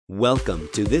Welcome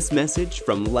to this message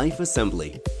from Life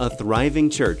Assembly, a thriving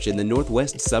church in the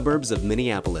northwest suburbs of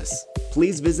Minneapolis.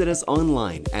 Please visit us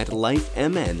online at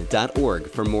lifemn.org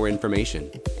for more information.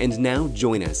 And now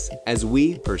join us as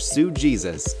we pursue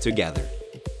Jesus together.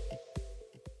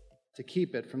 To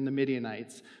keep it from the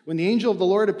Midianites. When the angel of the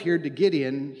Lord appeared to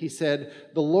Gideon, he said,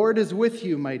 "The Lord is with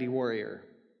you, mighty warrior."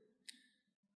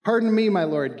 "Pardon me, my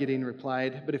lord," Gideon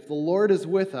replied, "but if the Lord is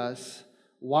with us,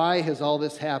 why has all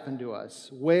this happened to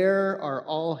us? Where are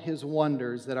all his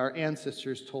wonders that our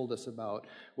ancestors told us about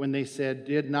when they said,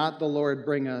 'Did not the Lord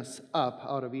bring us up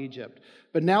out of Egypt?'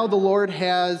 But now the Lord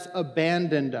has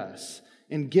abandoned us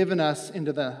and given us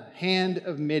into the hand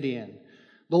of Midian."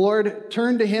 The Lord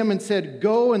turned to him and said,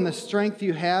 "Go in the strength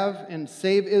you have and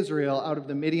save Israel out of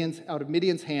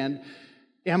Midian's hand.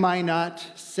 Am I not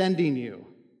sending you?"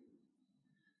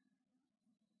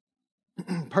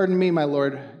 "Pardon me, my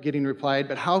lord," Gideon replied,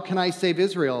 "but how can I save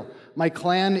Israel? My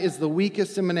clan is the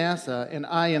weakest in Manasseh, and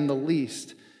I am the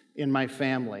least in my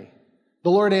family."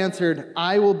 The Lord answered,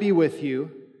 "I will be with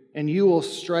you, and you will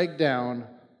strike down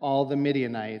all the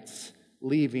Midianites,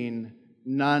 leaving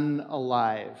none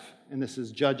alive." And this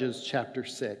is Judges chapter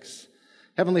 6.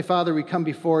 Heavenly Father, we come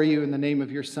before you in the name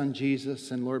of your Son,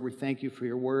 Jesus. And Lord, we thank you for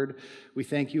your word. We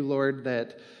thank you, Lord,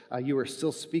 that you are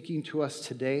still speaking to us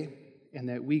today, and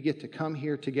that we get to come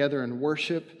here together and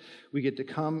worship. We get to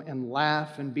come and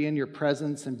laugh and be in your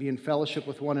presence and be in fellowship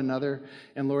with one another.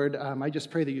 And Lord, I just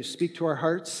pray that you speak to our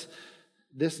hearts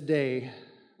this day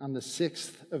on the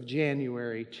 6th of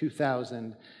January,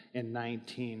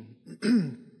 2019.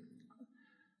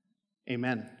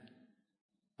 Amen.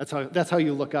 That's how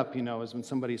you look up, is when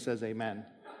somebody says amen.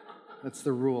 That's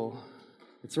the rule.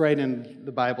 It's right in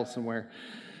the Bible somewhere.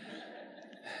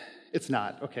 It's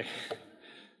not. Okay.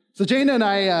 So Jana and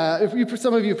I,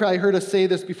 some of you probably heard us say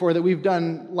this before, that we've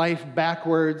done life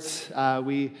backwards.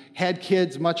 We had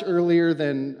kids much earlier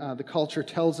than the culture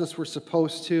tells us we're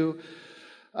supposed to.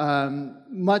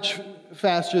 Much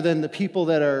faster than the people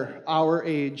that are our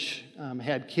age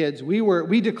had kids.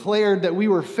 We declared that we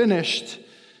were finished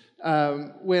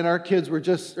when our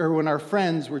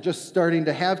friends were just starting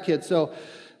to have kids. So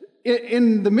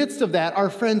in the midst of that,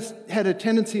 our friends had a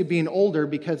tendency of being older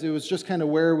because it was just kind of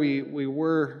where we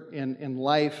were in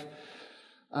life.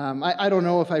 I don't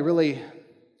know if I really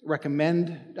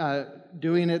recommend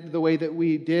doing it the way that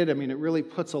we did. I mean, it really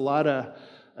puts a lot of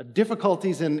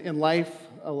difficulties in life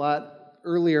a lot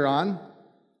earlier on.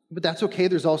 But that's okay.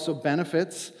 There's also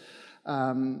benefits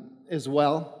as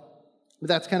well. But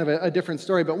that's kind of a different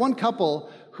story. But one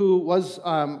couple who was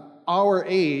our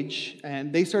age,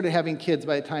 and they started having kids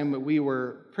by the time that we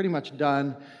were pretty much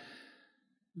done.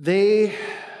 We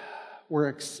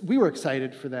were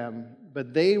excited for them,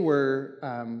 but they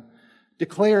were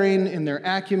declaring in their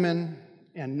acumen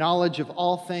and knowledge of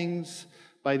all things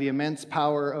by the immense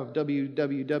power of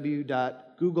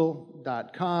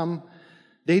www.google.com,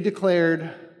 they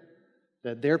declared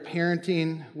that their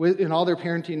parenting, in all their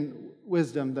parenting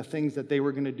wisdom, the things that they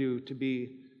were going to do to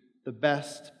be the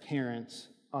best parents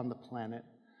on the planet.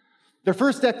 Their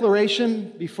first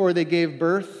declaration before they gave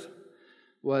birth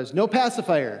was no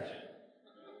pacifier.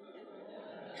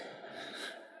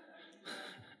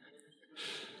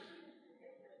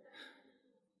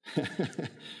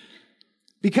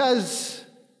 Because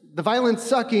the violent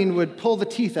sucking would pull the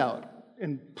teeth out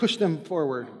and push them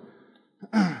forward.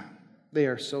 They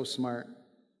are so smart.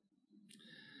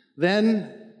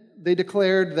 Then they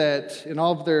declared that in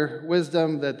all of their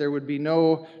wisdom that there would be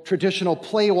no traditional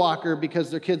play walker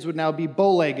because their kids would now be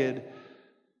bow-legged,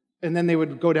 and then they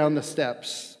would go down the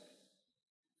steps.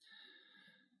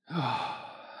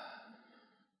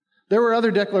 There were other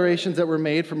declarations that were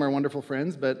made from our wonderful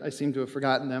friends, but I seem to have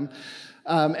forgotten them.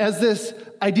 As this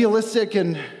idealistic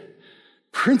and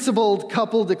principled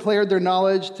couple declared their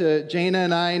knowledge to Jana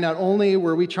and I, not only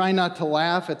were we trying not to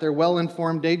laugh at their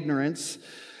well-informed ignorance,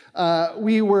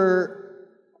 we were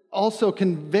also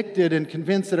convicted and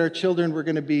convinced that our children were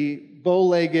going to be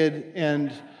bow-legged and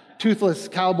toothless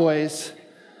cowboys.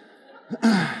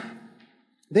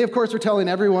 They, of course, were telling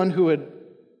everyone who would,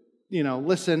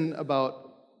 listen about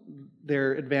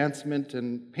their advancement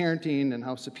and parenting and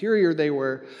how superior they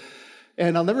were.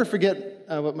 And I'll never forget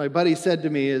what my buddy said to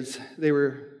me is they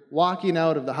were walking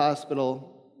out of the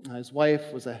hospital. His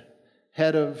wife was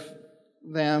ahead of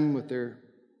them with their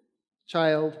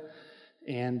child,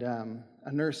 and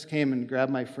a nurse came and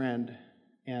grabbed my friend,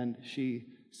 and she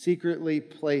secretly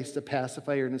placed a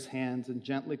pacifier in his hands and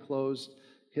gently closed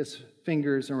his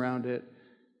fingers around it,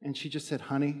 and she just said,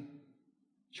 "Honey,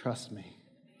 trust me."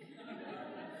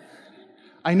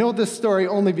 I know this story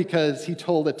only because he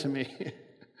told it to me.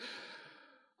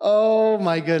 Oh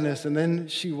my goodness. And then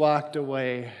she walked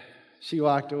away. She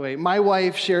walked away. My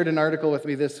wife shared an article with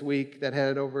me this week that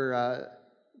had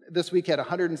this week had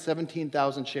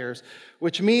 117,000 shares,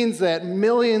 which means that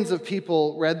millions of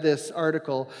people read this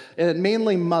article, and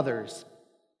mainly mothers.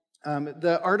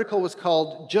 The article was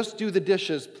called "Just Do the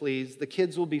Dishes, Please, the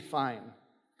Kids Will Be Fine,"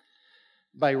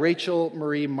 by Rachel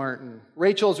Marie Martin.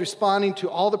 Rachel is responding to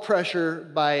all the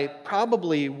pressure by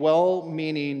probably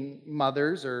well-meaning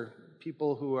mothers or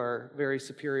people who are very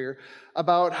superior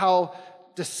about how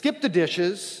to skip the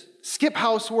dishes, skip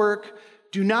housework,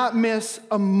 do not miss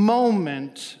a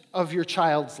moment of your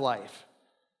child's life.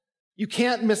 You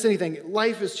can't miss anything.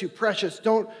 Life is too precious.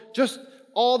 Don't just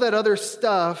all that other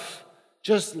stuff,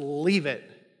 just leave it.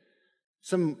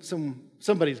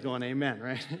 Somebody's going amen,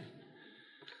 right?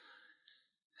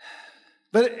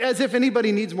 But as if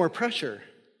anybody needs more pressure,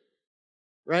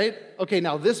 right? Okay,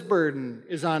 now this burden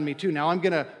is on me too. Now I'm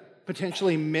going to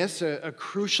potentially miss a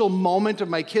crucial moment of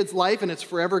my kid's life and it's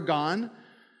forever gone.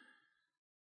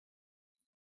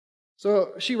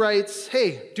 So she writes,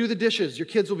 hey, do the dishes. Your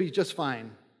kids will be just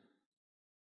fine.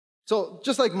 So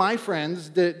just like my friends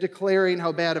declaring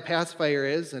how bad a pacifier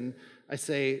is, and I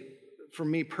say, for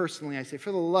me personally, I say,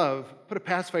 for the love, put a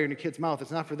pacifier in your kid's mouth.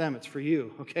 It's not for them, it's for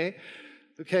you, okay?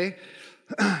 Okay?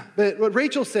 But what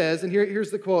Rachel says, and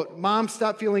here's the quote, Mom,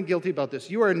 stop feeling guilty about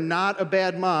this. You are not a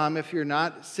bad mom if you're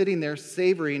not sitting there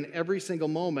savoring every single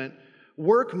moment.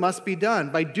 Work must be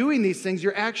done. By doing these things,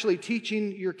 you're actually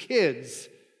teaching your kids.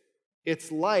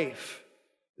 It's life,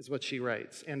 is what she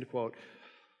writes, end quote.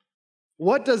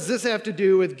 What does this have to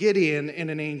do with Gideon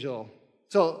and an angel?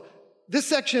 So this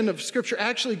section of Scripture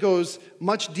actually goes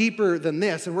much deeper than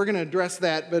this, and we're going to address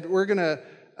that, but we're going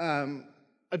to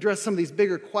address some of these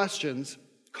bigger questions,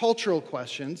 cultural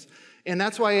questions, and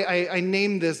that's why I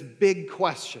named this Big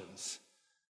Questions.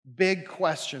 Big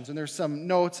Questions, and there's some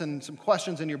notes and some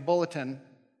questions in your bulletin.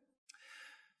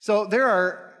 So there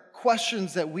are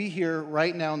questions that we hear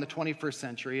right now in the 21st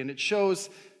century, and it shows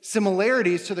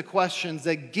similarities to the questions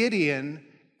that Gideon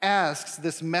asks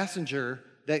this messenger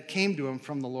that came to him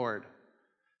from the Lord.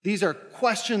 These are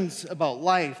questions about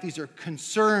life. These are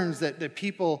concerns that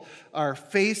people are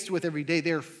faced with every day.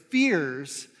 They're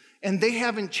fears, and they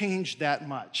haven't changed that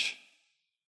much.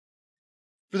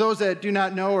 For those that do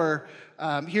not know,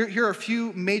 here are a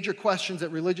few major questions that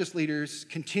religious leaders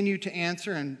continue to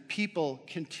answer and people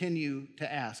continue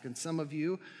to ask. And some of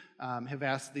you have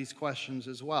asked these questions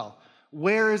as well.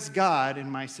 Where is God in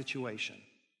my situation?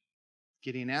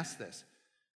 Gideon asked this.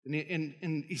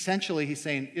 And essentially he's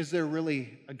saying, is there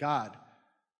really a God?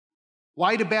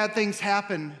 Why do bad things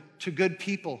happen to good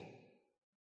people?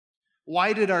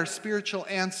 Why did our spiritual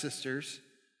ancestors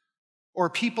or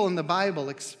people in the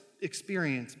Bible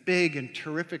experience big and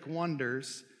terrific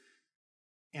wonders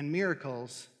and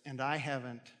miracles, and I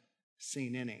haven't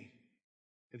seen any?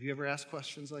 Have you ever asked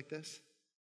questions like this?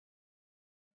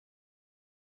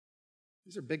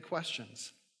 These are big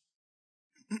questions.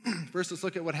 First, let's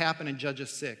look at what happened in Judges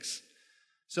 6.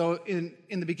 So in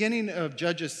the beginning of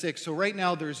Judges 6, so right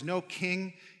now there's no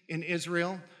king in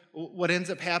Israel. What ends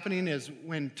up happening is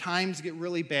when times get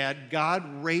really bad,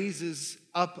 God raises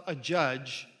up a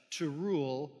judge to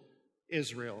rule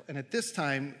Israel. And at this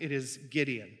time, it is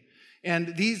Gideon.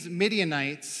 And these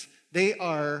Midianites, they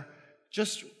are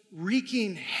just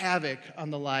wreaking havoc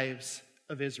on the lives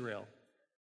of Israel.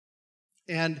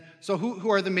 And so who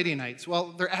are the Midianites?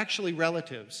 Well, they're actually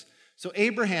relatives. So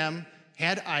Abraham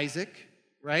had Isaac,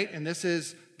 right? And this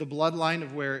is the bloodline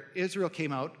of where Israel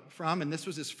came out from. And this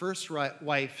was his first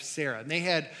wife, Sarah. And they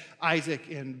had Isaac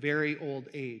in very old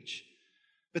age.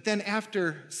 But then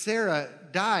after Sarah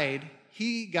died,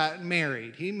 he got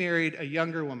married. He married a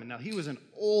younger woman. Now, he was an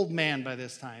old man by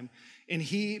this time. And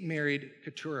he married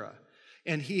Keturah.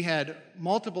 And he had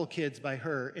multiple kids by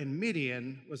her, and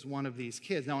Midian was one of these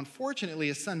kids. Now, unfortunately,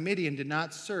 his son Midian did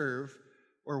not serve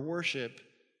or worship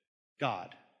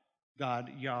God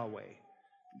Yahweh,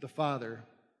 the Father.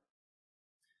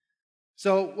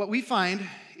 So what we find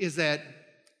is that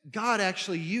God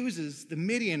actually uses the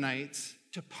Midianites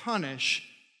to punish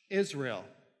Israel.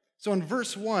 So in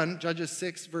verse 1, Judges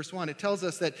 6, verse 1, it tells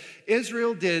us that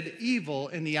Israel did evil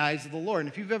in the eyes of the Lord. And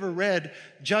if you've ever read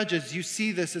Judges, you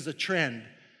see this as a trend.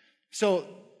 So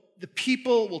the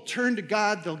people will turn to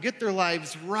God, they'll get their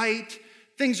lives right,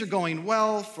 things are going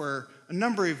well for a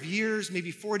number of years, maybe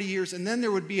 40 years, and then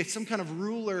there would be some kind of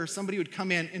ruler or somebody would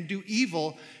come in and do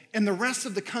evil, and the rest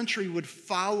of the country would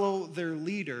follow their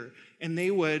leader, and they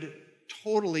would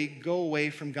totally go away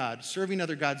from God, serving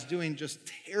other gods, doing just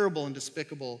terrible and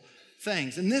despicable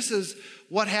things. And this is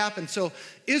what happened. So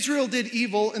Israel did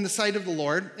evil in the sight of the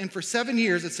Lord, and for 7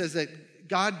 years it says that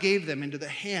God gave them into the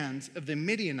hands of the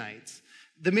Midianites.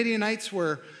 The Midianites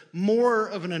were more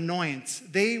of an annoyance.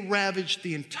 They ravaged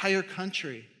the entire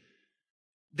country.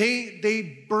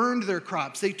 They burned their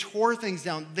crops. They tore things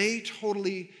down. They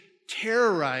totally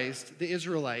terrorized the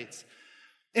Israelites.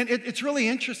 And it's really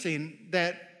interesting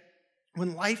that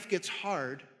when life gets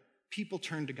hard, people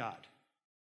turn to God.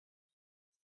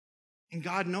 And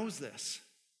God knows this.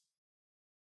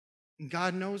 And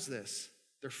God knows this.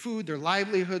 Their food, their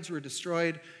livelihoods were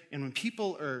destroyed. And when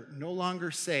people are no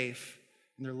longer safe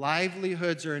and their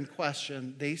livelihoods are in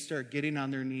question, they start getting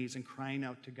on their knees and crying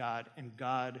out to God. And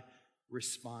God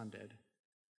responded.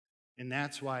 And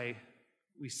that's why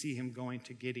we see him going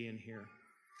to Gideon here.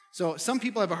 So some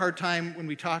people have a hard time when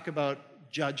we talk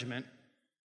about judgment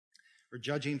or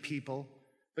judging people,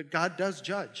 but God does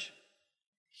judge.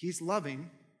 He's loving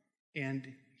and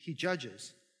he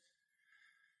judges.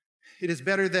 It is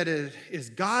better that it is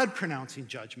God pronouncing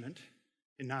judgment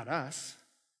and not us.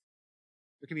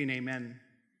 There can be an amen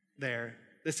there.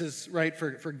 This is right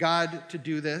for God to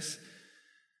do this.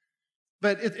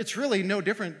 But it's really no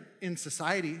different in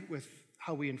society with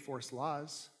how we enforce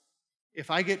laws.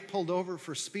 If I get pulled over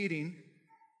for speeding,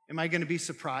 am I going to be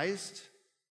surprised?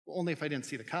 Well, only if I didn't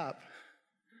see the cop.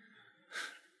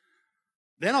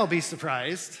 Then I'll be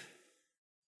surprised.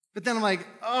 But then I'm like,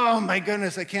 oh my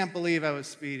goodness, I can't believe I was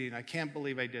speeding. I can't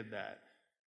believe I did that.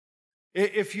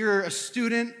 If you're a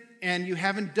student and you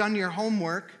haven't done your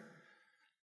homework,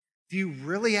 do you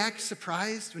really act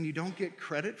surprised when you don't get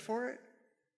credit for it?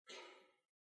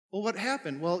 Well, what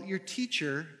happened? Well, your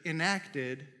teacher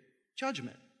enacted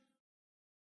judgment.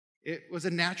 It was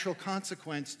a natural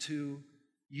consequence to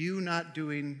you not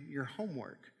doing your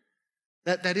homework.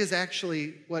 That is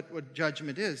actually what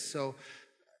judgment is. So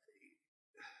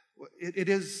it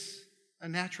is a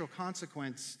natural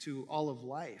consequence to all of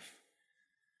life.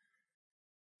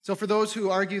 So for those who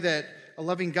argue that a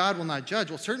loving God will not judge,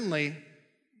 well, certainly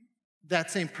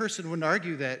that same person wouldn't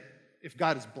argue that if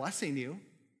God is blessing you,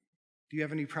 do you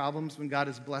have any problems when God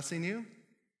is blessing you?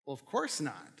 Well, of course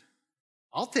not.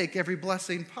 I'll take every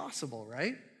blessing possible,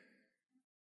 right?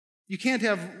 You can't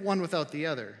have one without the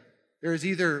other. There is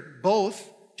either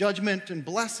both judgment and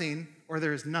blessing, or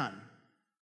there is none.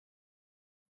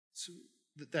 So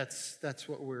that's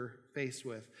what we're faced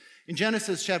with. In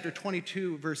Genesis chapter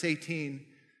 22, verse 18,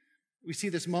 we see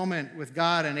this moment with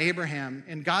God and Abraham.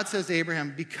 And God says to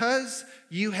Abraham, because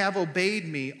you have obeyed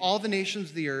me, all the nations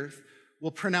of the earth will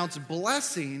pronounce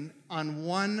blessing on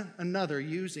one another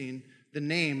using the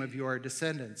name of your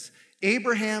descendants.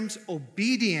 Abraham's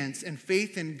obedience and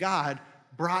faith in God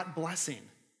brought blessing.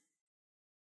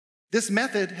 This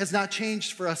method has not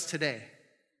changed for us today.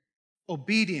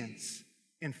 Obedience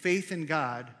and faith in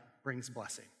God brings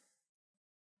blessing.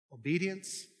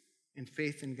 Obedience and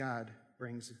faith in God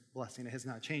brings blessing. It has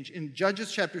not changed. In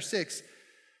Judges chapter 6,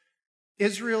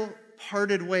 Israel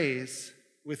parted ways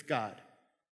with God,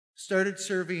 started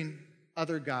serving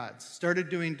other gods, started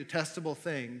doing detestable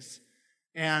things,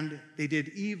 and they did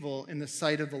evil in the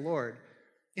sight of the Lord.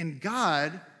 And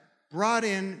God brought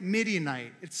in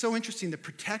Midianite. It's so interesting, the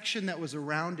protection that was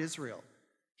around Israel.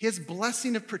 His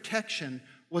blessing of protection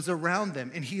was around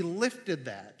them, and he lifted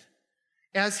that.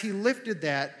 As he lifted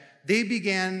that, they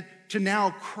began to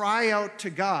now cry out to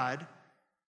God,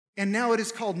 and now it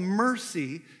is called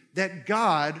mercy that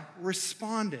God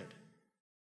responded.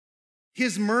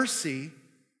 His mercy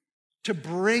to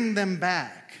bring them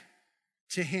back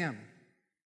to him.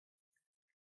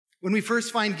 When we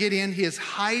first find Gideon, he is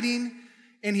hiding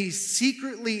and he's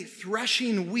secretly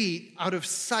threshing wheat out of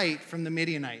sight from the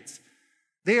Midianites.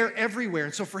 They are everywhere.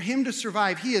 And so for him to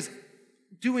survive, he is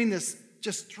doing this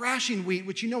just thrashing wheat,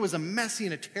 which you know is a messy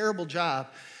and a terrible job.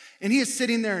 And he is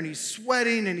sitting there and he's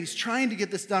sweating and he's trying to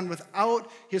get this done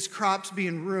without his crops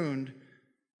being ruined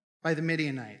by the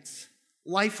Midianites.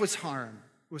 Life was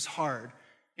hard,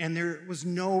 and there was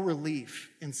no relief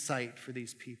in sight for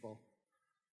these people.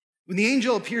 When the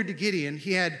angel appeared to Gideon,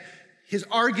 he had his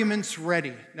arguments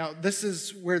ready. Now, this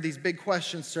is where these big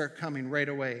questions start coming right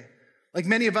away. Like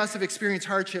many of us have experienced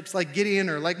hardships like Gideon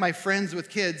or like my friends with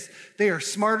kids, they are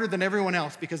smarter than everyone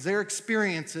else because their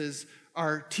experiences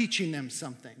are teaching them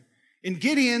something. And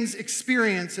Gideon's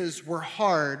experiences were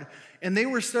hard, and they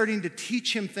were starting to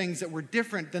teach him things that were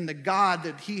different than the God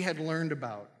that he had learned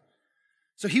about.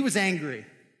 So he was angry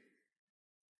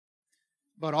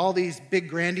about all these big,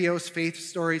 grandiose faith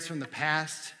stories from the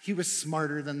past. He was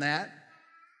smarter than that.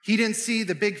 He didn't see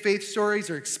the big faith stories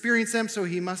or experience them, so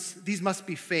these must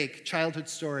be fake childhood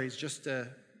stories just to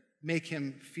make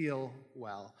him feel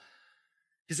well.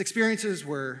 His experiences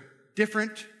were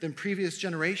different than previous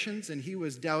generations, and he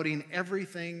was doubting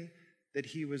everything that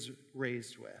he was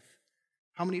raised with.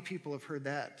 How many people have heard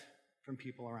that from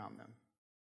people around them?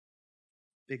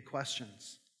 Big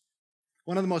questions.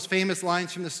 One of the most famous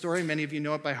lines from the story, many of you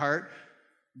know it by heart,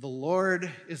 "The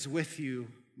Lord is with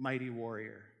you, mighty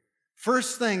warrior."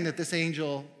 First thing that this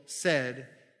angel said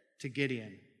to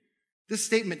Gideon. This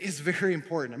statement is very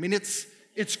important. I mean,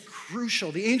 it's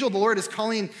crucial. The angel of the Lord is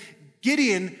calling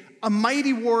Gideon a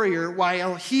mighty warrior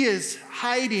while he is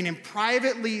hiding and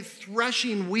privately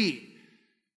threshing wheat.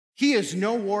 He is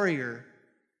no warrior.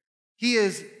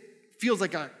 Feels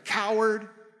like a coward,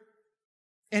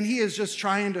 and he is just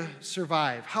trying to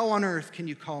survive. How on earth can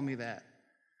you call me that?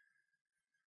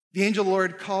 The angel of the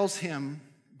Lord calls him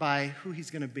by who he's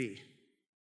going to be.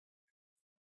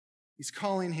 He's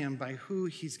calling him by who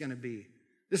he's going to be.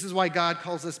 This is why God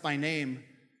calls us by name.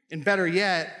 And better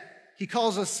yet, he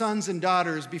calls us sons and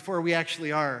daughters before we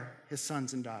actually are his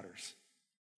sons and daughters.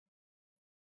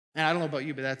 And I don't know about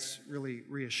you, but that's really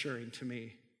reassuring to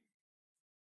me.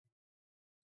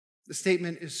 The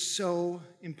statement is so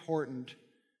important.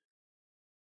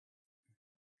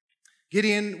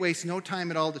 Gideon wastes no time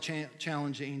at all to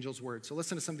challenge the angel's word. So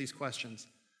listen to some of these questions.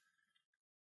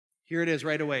 Here it is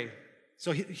right away.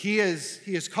 So he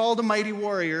is called a mighty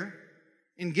warrior,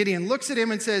 and Gideon looks at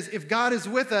him and says, if God is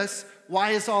with us,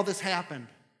 why has all this happened?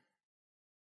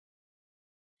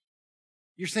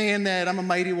 You're saying that I'm a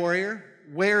mighty warrior?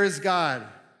 Where is God?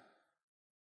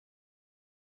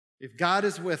 If God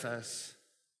is with us,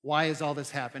 why has all this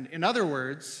happened? In other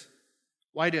words,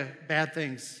 why do bad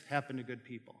things happen to good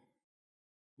people?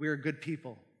 We are good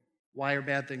people. Why are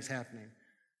bad things happening?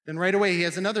 Then right away he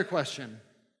has another question.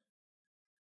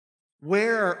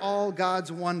 Where are all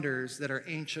God's wonders that our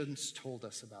ancients told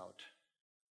us about?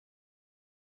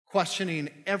 Questioning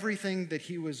everything that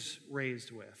he was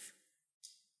raised with.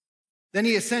 Then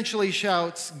he essentially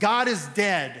shouts, God is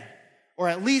dead, or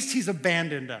at least he's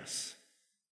abandoned us.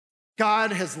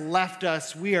 God has left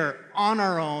us. We are on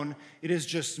our own. It is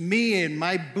just me and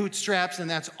my bootstraps, and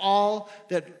that's all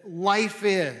that life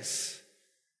is.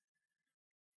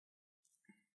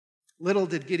 Little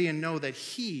did Gideon know that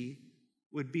he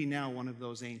would be now one of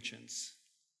those ancients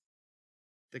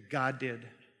that God did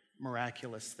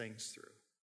miraculous things through.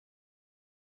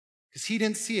 Because he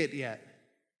didn't see it yet.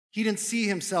 He didn't see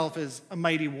himself as a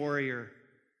mighty warrior.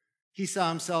 He saw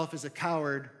himself as a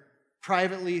coward,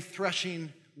 privately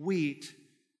threshing wheat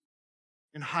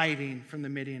and hiding from the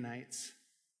Midianites.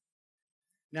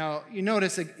 Now, you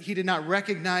notice that he did not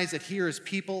recognize that he or his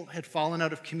people had fallen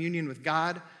out of communion with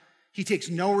God. He takes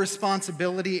no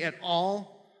responsibility at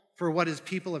all for what his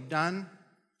people have done.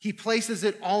 He places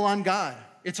it all on God.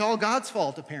 It's all God's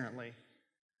fault, apparently.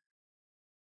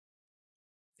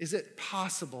 Is it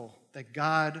possible that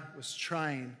God was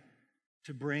trying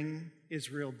to bring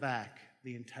Israel back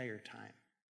the entire time?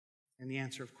 And the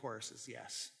answer, of course, is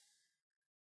yes.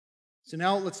 So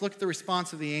now let's look at the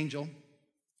response of the angel,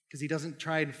 because he doesn't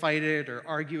try and fight it or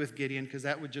argue with Gideon, because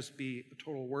that would just be a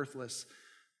total worthless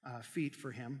feat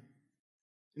for him.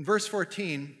 In verse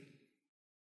 14,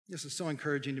 this is so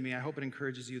encouraging to me. I hope it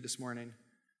encourages you this morning.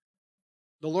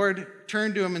 The Lord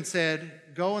turned to him and said,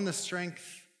 go in the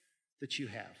strength that you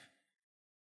have.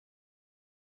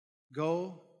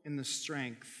 Go in the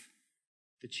strength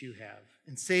that you have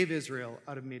and save Israel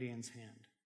out of Midian's hand.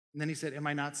 And then he said, am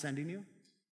I not sending you?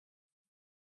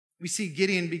 We see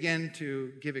Gideon begin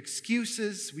to give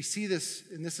excuses. We see this,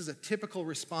 and this is a typical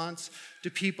response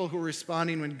to people who are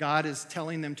responding when God is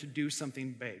telling them to do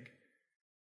something big.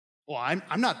 Well,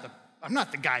 I'm not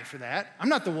the guy for that. I'm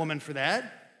not the woman for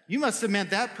that. You must have meant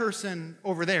that person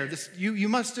over there. You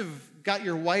must have got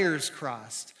your wires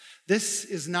crossed. This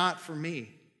is not for me.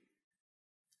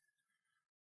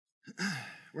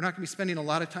 We're not going to be spending a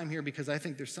lot of time here because I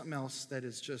think there's something else that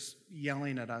is just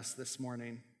yelling at us this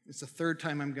morning. It's the third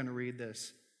time I'm going to read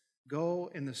this.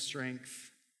 Go in the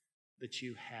strength that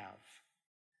you have.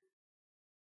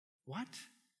 What?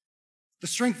 The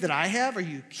strength that I have? Are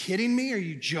you kidding me? Are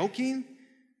you joking?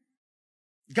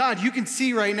 God, you can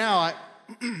see right now,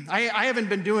 I haven't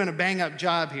been doing a bang-up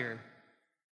job here.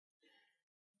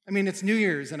 I mean, it's New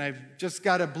Year's, and I've just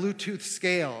got a Bluetooth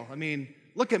scale. I mean,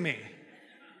 look at me,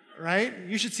 right?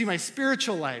 You should see my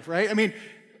spiritual life, right? I mean,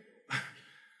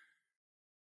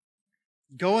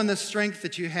 go in the strength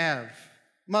that you have.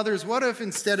 Mothers, what if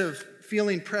instead of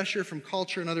feeling pressure from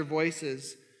culture and other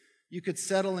voices, you could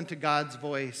settle into God's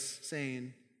voice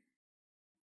saying,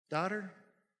 daughter,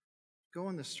 go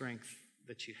in the strength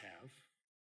that you have.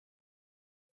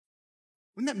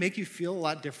 Wouldn't that make you feel a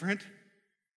lot different?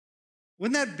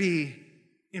 Wouldn't that be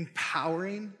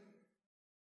empowering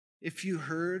if you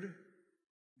heard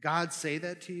God say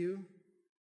that to you?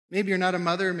 Maybe you're not a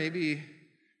mother. Maybe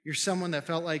you're someone that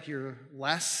felt like you're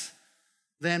less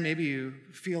than. Maybe you're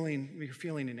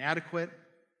feeling inadequate.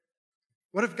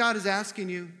 What if God is asking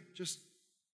you just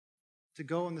to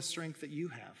go in the strength that you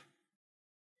have?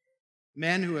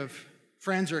 Men who have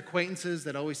friends or acquaintances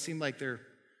that always seem like they're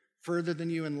further than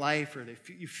you in life, or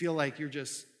you feel like you're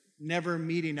just never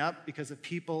meeting up because of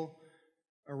people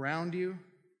around you.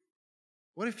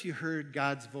 What if you heard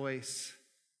God's voice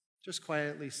just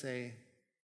quietly say,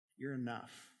 "You're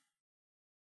enough.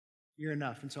 You're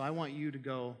enough." And so I want you to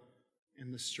go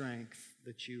in the strength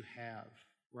that you have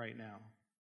right now.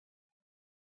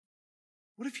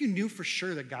 What if you knew for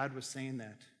sure that God was saying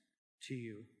that to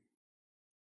you?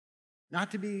 Not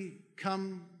to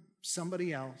become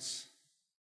somebody else,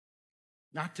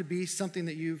 not to be something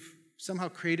that you've somehow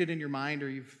created in your mind or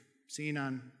you've seen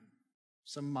on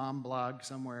some mom blog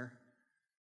somewhere.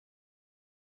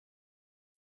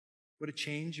 Would it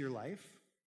change your life?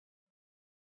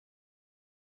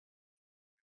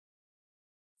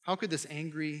 How could this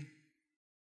angry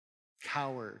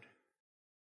coward,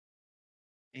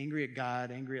 angry at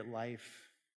God, angry at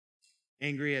life,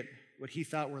 angry at what he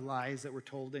thought were lies that were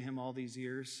told to him all these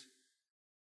years,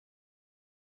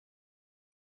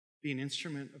 be an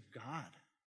instrument of God?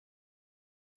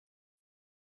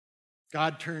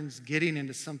 God turns Gideon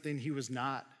into something he was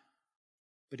not,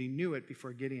 but he knew it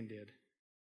before Gideon did.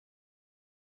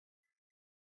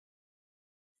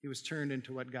 He was turned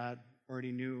into what God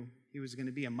already knew he was going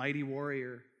to be, a mighty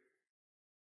warrior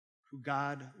who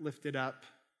God lifted up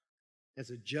as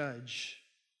a judge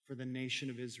for the nation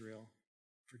of Israel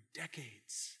for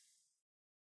decades.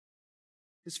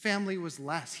 His family was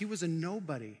less. He was a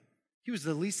nobody. He was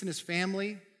the least in his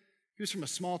family. He was from a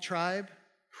small tribe.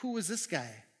 Who was this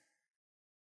guy?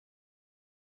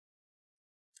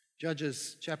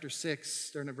 Judges chapter 6,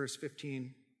 starting at verse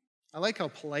 15. I like how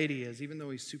polite he is, even though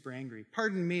he's super angry.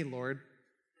 "Pardon me, Lord."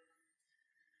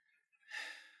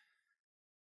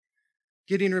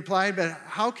 Gideon replied, "But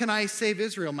how can I save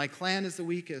Israel? My clan is the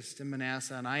weakest in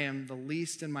Manasseh, and I am the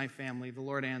least in my family." The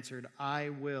Lord answered, "I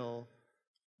will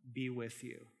be with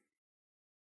you."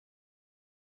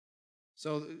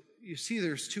 So you see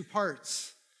there's two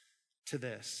parts to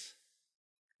this.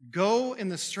 Go in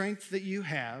the strength that you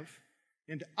have,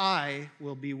 and I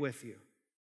will be with you.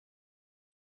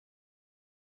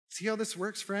 See how this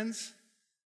works, friends?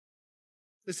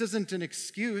 This isn't an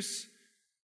excuse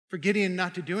for Gideon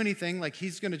not to do anything, like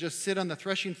he's going to just sit on the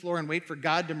threshing floor and wait for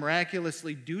God to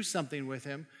miraculously do something with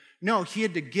him. No, he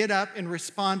had to get up and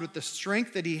respond with the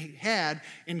strength that he had,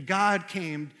 and God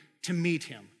came to meet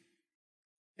him.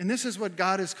 And this is what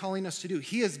God is calling us to do.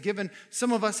 He has given,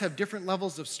 some of us have different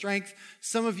levels of strength.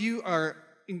 Some of you are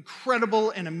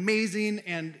incredible and amazing,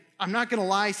 and I'm not going to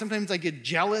lie, sometimes I get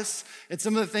jealous at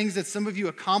some of the things that some of you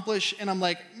accomplish, and I'm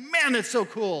like, man, that's so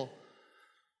cool.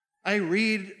 I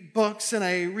read books and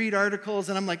I read articles,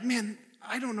 and I'm like, man,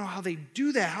 I don't know how they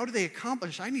do that. How do they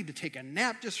accomplish? I need to take a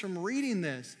nap just from reading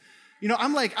this. You know,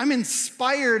 I'm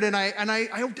inspired, and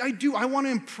I want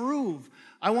to improve.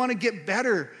 I want to get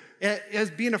better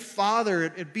as being a father,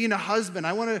 at being a husband.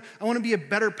 I want to be a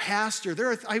better pastor.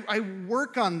 I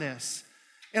work on this.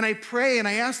 And I pray and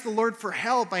I ask the Lord for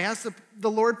help. I ask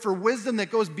the Lord for wisdom that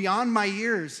goes beyond my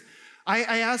years.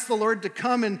 I ask the Lord to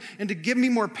come and to give me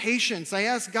more patience. I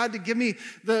ask God to give me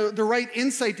the right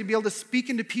insight to be able to speak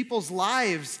into people's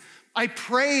lives. I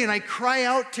pray and I cry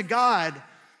out to God.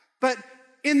 But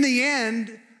in the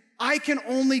end, I can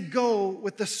only go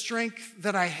with the strength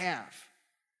that I have.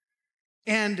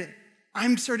 And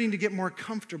I'm starting to get more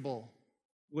comfortable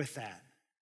with that.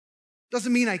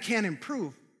 Doesn't mean I can't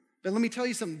improve. But let me tell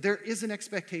you something, there is an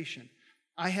expectation.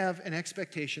 I have an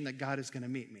expectation that God is going to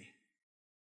meet me.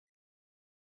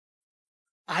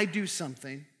 I do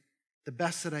something the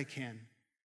best that I can,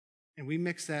 and we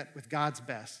mix that with God's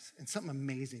best, and something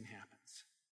amazing happens.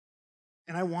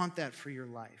 And I want that for your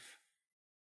life.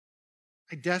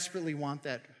 I desperately want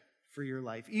that for your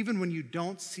life, even when you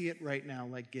don't see it right now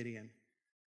like Gideon.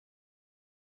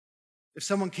 If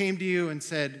someone came to you and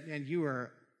said, "Man, you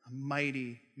are a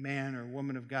mighty man or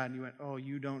woman of God," and you went, "Oh,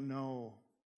 you don't know."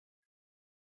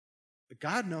 But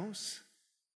God knows.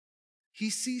 He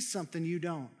sees something you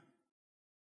don't.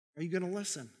 Are you going to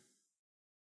listen?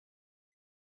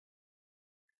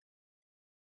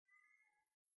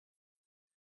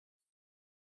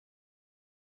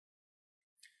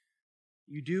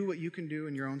 You do what you can do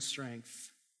in your own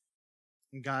strength,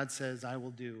 and God says, "I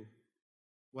will do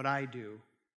what I do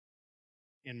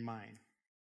in mine."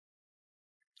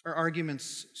 Our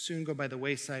arguments soon go by the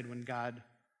wayside when God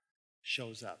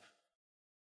shows up.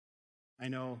 I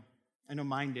know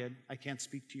mine did. I can't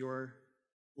speak to your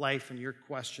life and your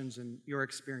questions and your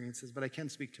experiences, but I can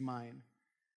speak to mine.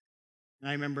 And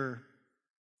I remember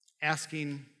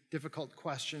asking difficult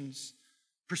questions,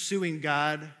 pursuing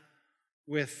God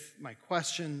with my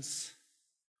questions,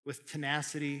 with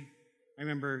tenacity. I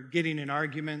remember getting in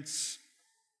arguments,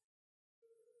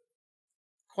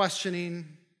 questioning,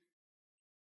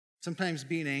 sometimes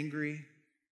being angry.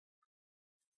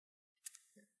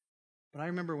 But I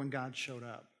remember when God showed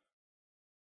up.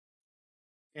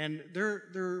 And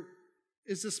there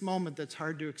is this moment that's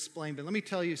hard to explain, but let me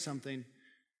tell you something.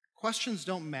 Questions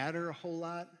don't matter a whole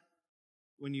lot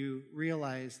when you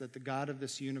realize that the God of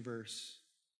this universe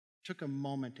took a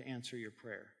moment to answer your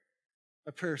prayer.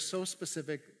 A prayer so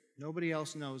specific, nobody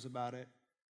else knows about it,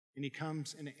 and he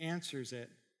comes and answers it.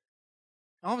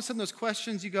 All of a sudden, those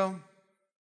questions, you go,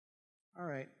 all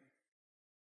right,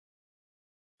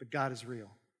 but God is real,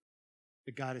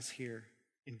 but God is here,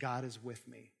 and God is with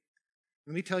me.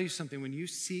 Let me tell you something. When you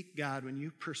seek God, when you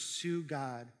pursue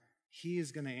God, he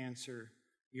is going to answer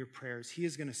your prayers. He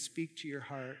is going to speak to your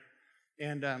heart.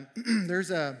 And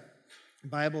there's a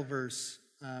Bible verse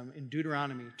in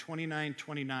Deuteronomy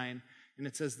 29:29, and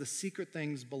it says, the secret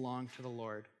things belong to the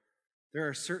Lord. There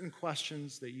are certain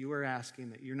questions that you are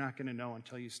asking that you're not going to know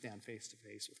until you stand face to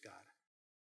face with God.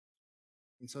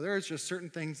 And so there's just certain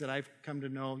things that I've come to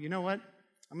know, you know what?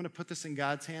 I'm going to put this in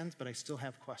God's hands, but I still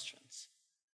have questions.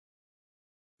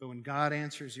 But when God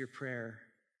answers your prayer,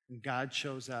 when God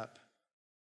shows up,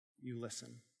 you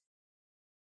listen.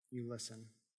 You listen.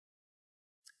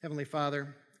 Heavenly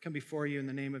Father, I come before you in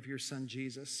the name of your Son,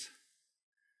 Jesus.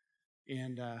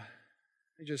 And I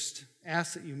just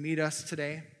ask that you meet us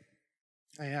today.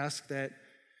 I ask that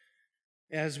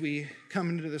as we come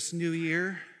into this new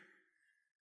year,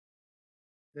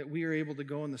 that we are able to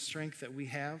go in the strength that we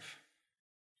have,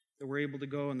 that we're able to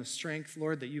go in the strength,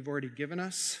 Lord, that you've already given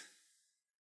us,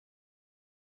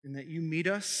 and that you meet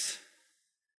us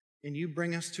and you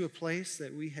bring us to a place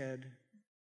that we had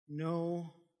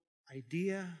no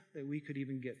idea that we could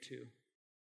even get to.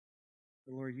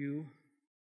 But Lord,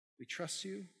 we trust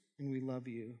you and we love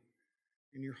you.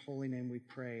 In your holy name we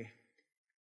pray.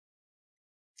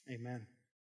 Amen.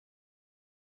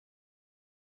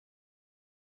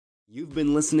 You've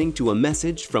been listening to a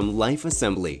message from Life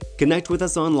Assembly. Connect with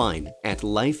us online at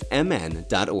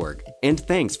lifemn.org. And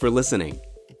thanks for listening.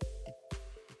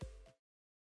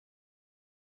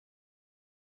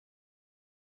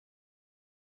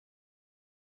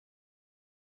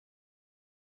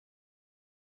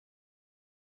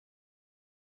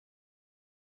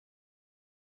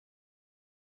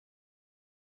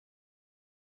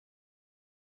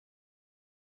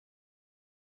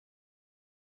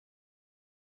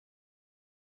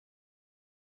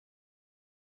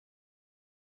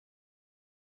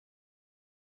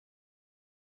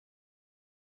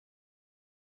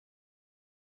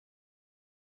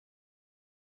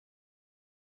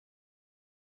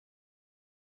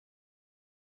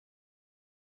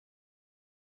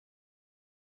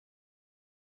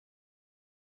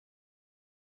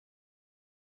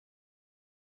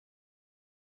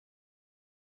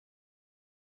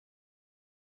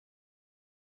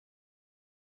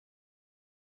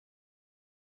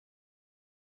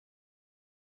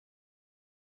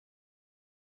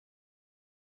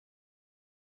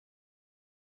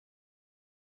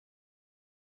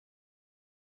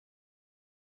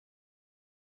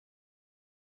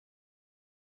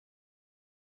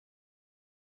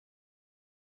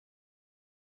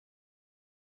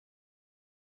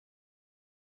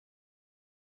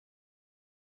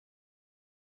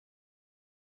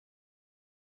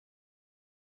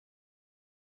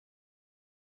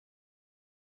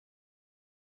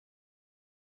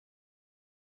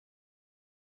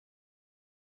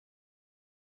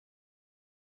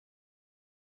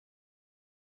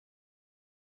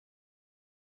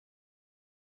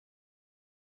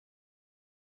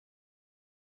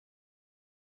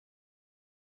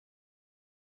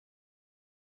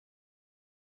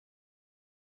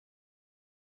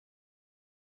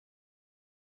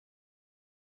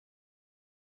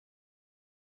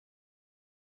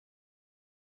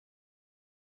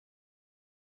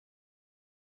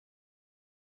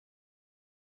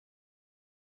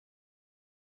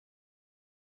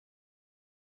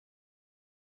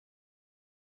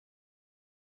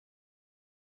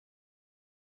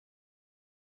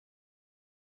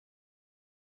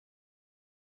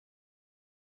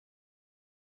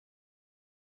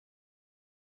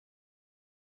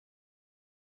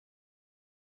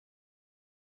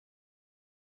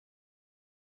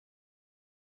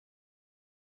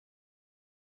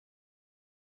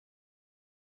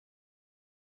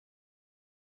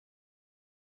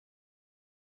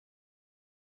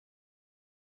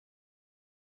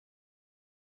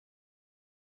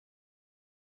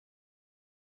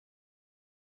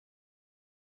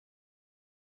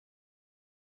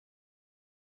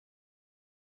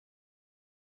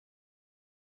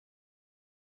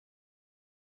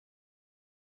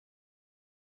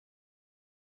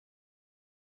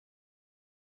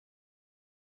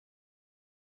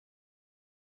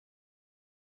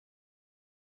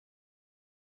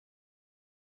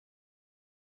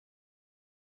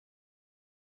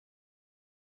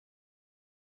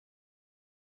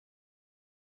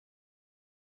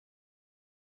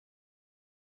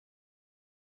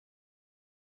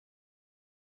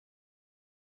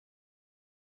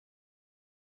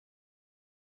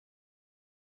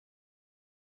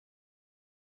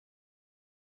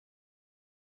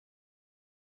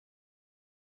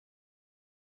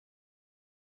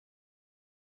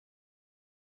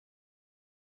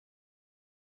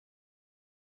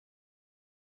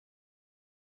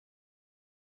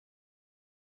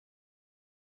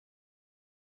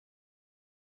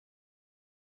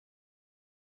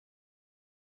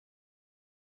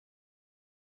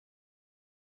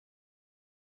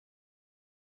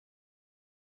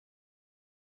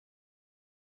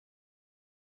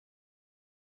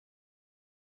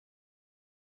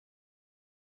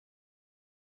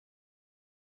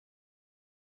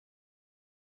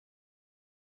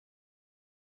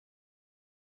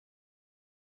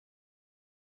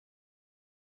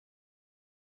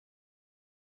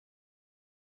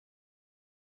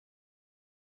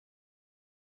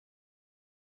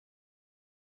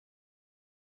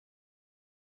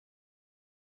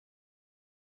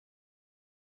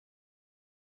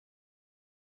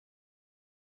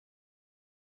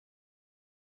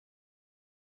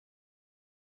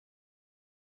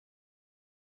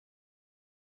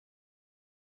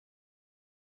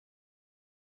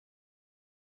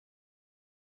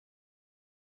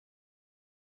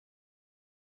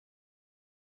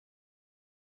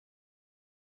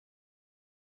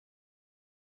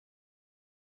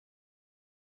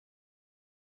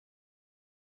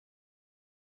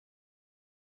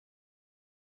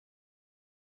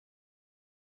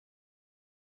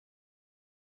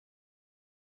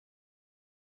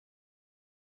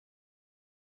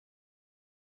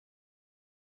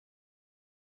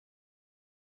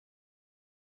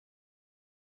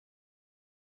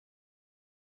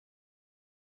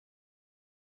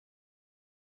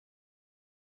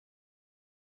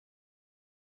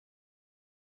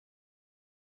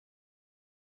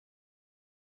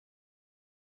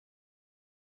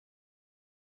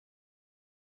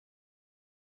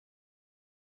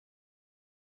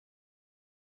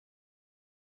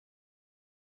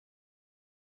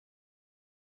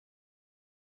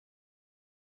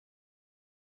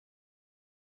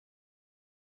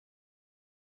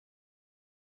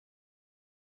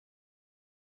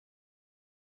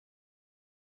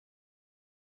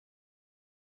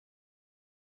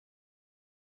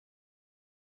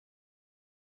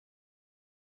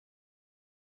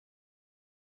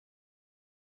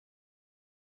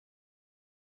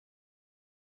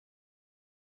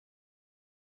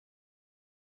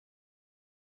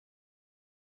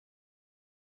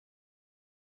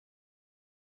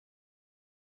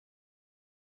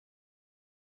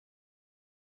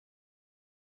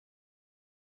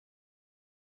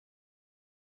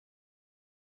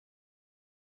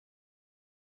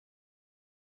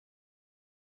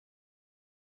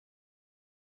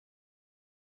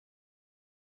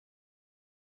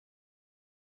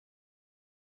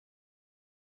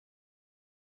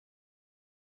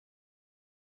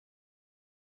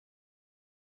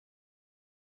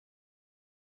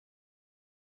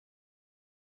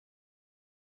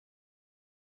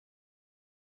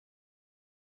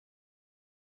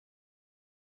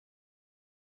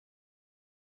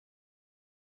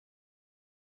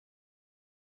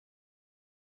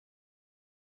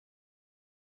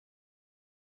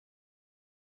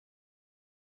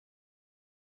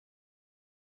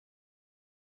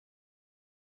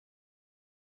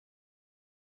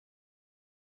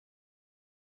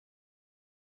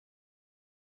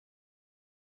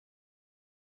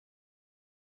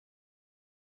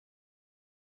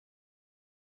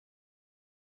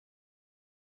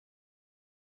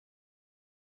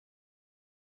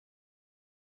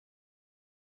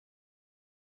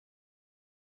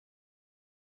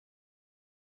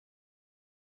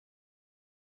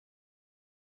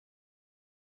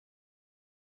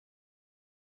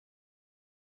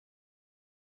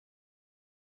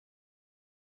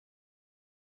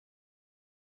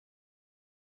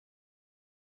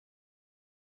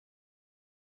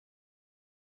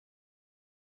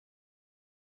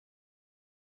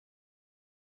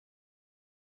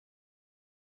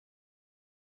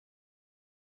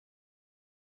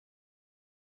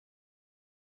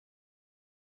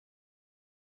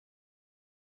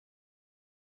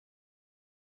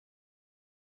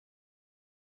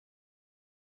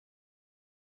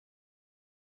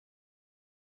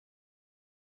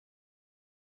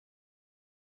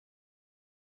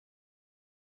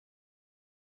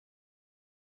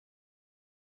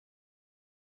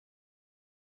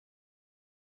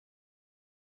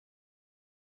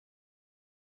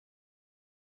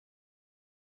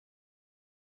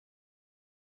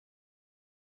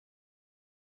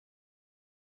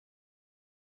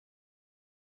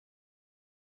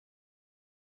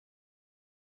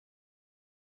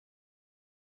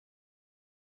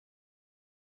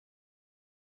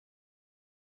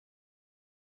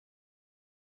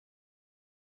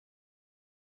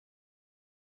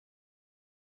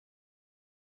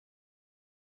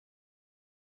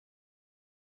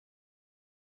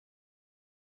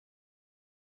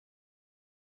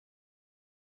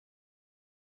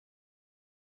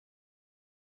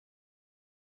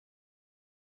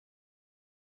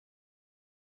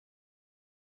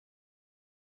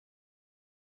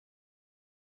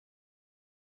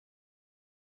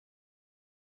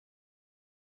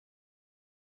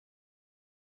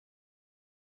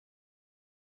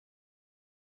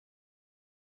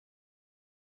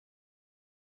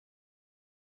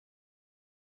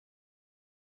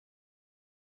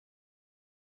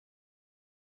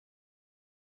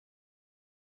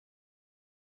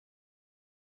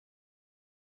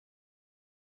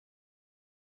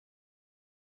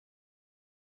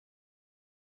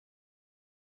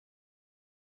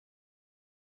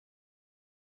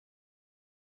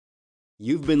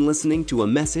 You've been listening to a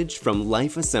message from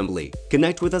Life Assembly.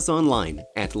 Connect with us online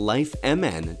at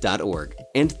lifemn.org.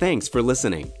 And thanks for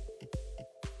listening.